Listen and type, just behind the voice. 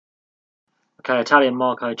Okay, Italian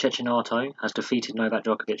Marco Ceccinato has defeated Novak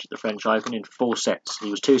Djokovic at the French Open in 4 sets.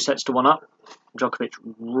 He was 2 sets to 1 up. Djokovic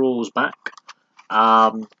roars back,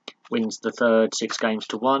 wins the third 6 games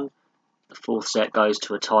to 1. The 4th set goes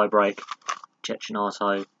to a tie-break.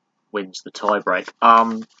 Ceccinato wins the tie-break.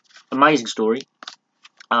 Amazing story.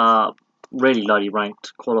 Really lowly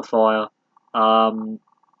ranked qualifier.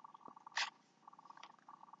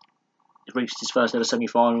 He reached his first ever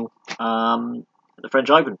semi-final at the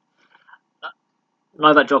French Open.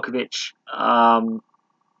 Novak Djokovic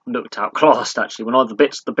looked outclassed actually.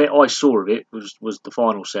 The bit I saw of it was the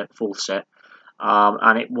final set, the 4th set,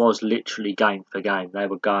 and it was literally game for game. They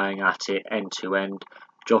were going at it end to end.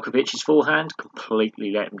 Djokovic's forehand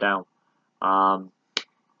completely let him down. One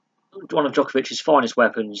of Djokovic's finest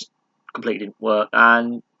weapons completely didn't work,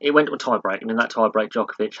 and it went to a tiebreak. And in that tiebreak,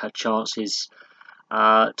 Djokovic had chances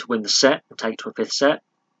to win the set and take to a 5th set,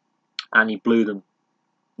 and he blew them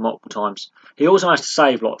multiple times. He also managed to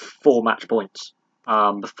save like 4 match points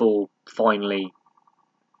before finally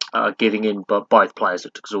giving in, but both players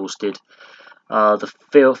looked exhausted. The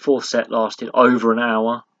 4th set lasted over an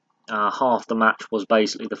hour. Half the match was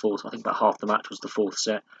basically the 4th. I think about half the match was the 4th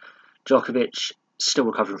set. Djokovic still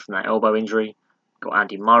recovering from that elbow injury. Got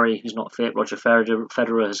Andy Murray, who's not fit. Roger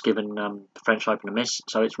Federer has given the French Open a miss.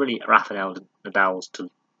 So it's really Rafael Nadal's to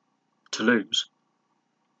lose.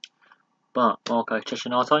 But Marco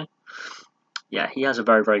Ceccinato, yeah, he has a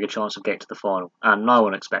very, very good chance of getting to the final. And no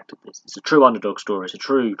one expected this. It's a true underdog story. It's a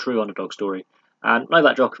true underdog story. And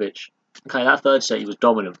Novak Djokovic, okay, that 3rd set he was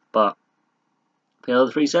dominant. But the other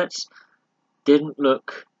 3 sets didn't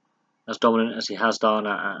look as dominant as he has done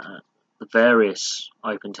at the various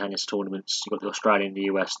Open tennis tournaments. You've got the Australian, the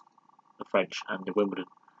US, the French, and the Wimbledon.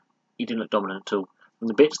 He didn't look dominant at all. From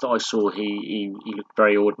the bits that I saw, he looked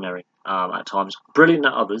very ordinary at times. Brilliant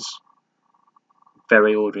at others.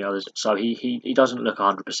 Very ordinary others. So he doesn't look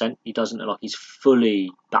 100%. He doesn't look like he's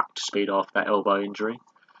fully back to speed after that elbow injury.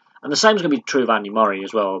 And the same is going to be true of Andy Murray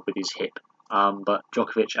as well with his hip. But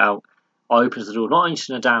Djokovic out opens the door not only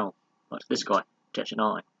to Nadal, but to this guy,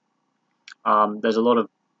 Ceccinato. There's a lot of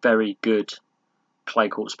very good clay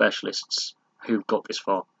court specialists who've got this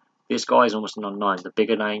far. This guy is almost an unknown. The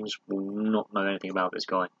bigger names will not know anything about this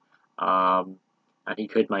guy. And he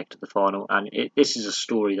could make it to the final. And this is a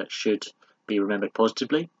story that should be remembered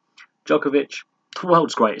positively. Djokovic, the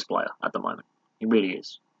world's greatest player at the moment. He really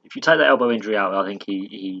is. If you take that elbow injury out, I think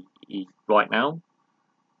he right now,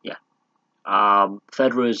 yeah.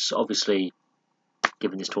 Federer's obviously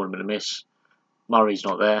given this tournament a miss. Murray's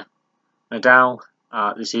not there. Nadal,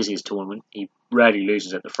 this is his tournament. He rarely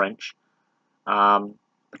loses at the French. But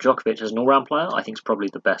Djokovic, as an all-round player, I think is probably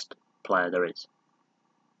the best player there is.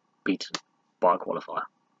 Beaten by a qualifier.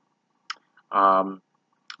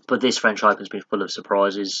 But this French Open has been full of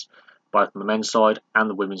surprises, both on the men's side and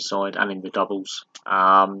the women's side, and in the doubles.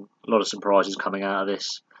 A lot of surprises coming out of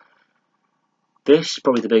this. This is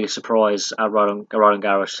probably the biggest surprise Roland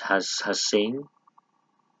Garros has seen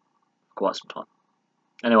for quite some time.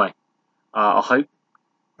 Anyway, I hope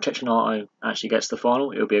Ceccinato actually gets to the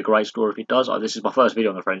final. It would be a great story if it does. This is my first video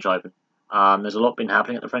on the French Open. There's a lot been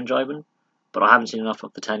happening at the French Open, but I haven't seen enough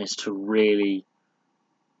of the tennis to really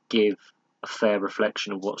give a fair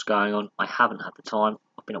reflection of what's going on. I haven't had the time.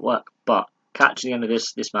 I've been at work. But catching the end of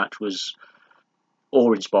this match was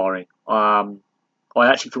awe-inspiring. I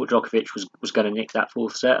actually thought Djokovic was going to nick that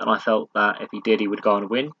 4th set, and I felt that if he did, he would go on and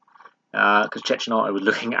win. Because Ceccinato was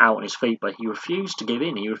looking out on his feet, but he refused to give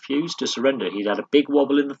in. He refused to surrender. He'd had a big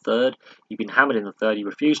wobble in the 3rd. He'd been hammered in the 3rd. He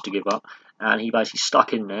refused to give up, and he basically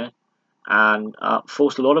stuck in there and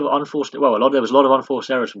forced a lot of unforced. Well, there was a lot of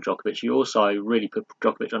unforced errors from Djokovic. He also really put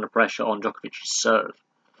Djokovic under pressure on Djokovic's serve.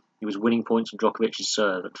 He was winning points on Djokovic's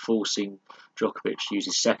serve and forcing Djokovic to use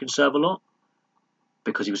his 2nd serve a lot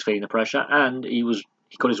because he was feeling the pressure, and he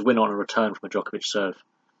got his win on a return from a Djokovic serve.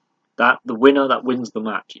 The winner that wins the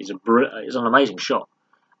match is an amazing shot.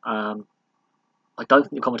 I don't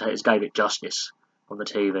think the commentators gave it justice on the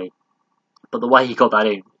TV, but the way he got that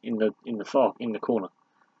in the corner,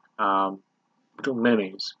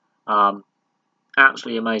 millimeters,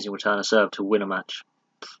 absolutely amazing return of serve to win a match.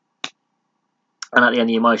 And at the end,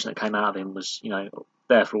 the emotion that came out of him was,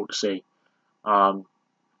 there for all to see.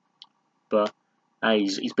 But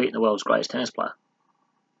he's beaten the world's greatest tennis player.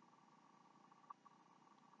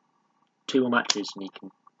 2 more matches and he can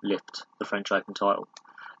lift the French Open title.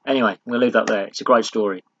 Anyway, I'm going to leave that there. It's a great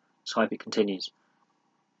story. Let's hope it continues.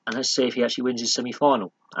 And let's see if he actually wins his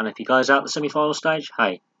semi-final. And if he goes out the semi-final stage,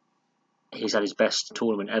 hey, he's had his best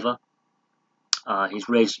tournament ever. He's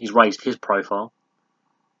raised his profile.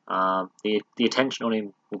 The attention on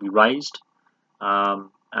him will be raised.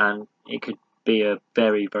 And it could be a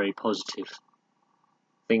very, very positive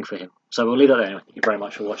thing for him. So we'll leave that there anyway. Thank you very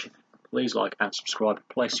much for watching. Please like and subscribe,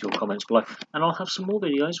 place your comments below, and I'll have some more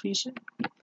videos for you soon.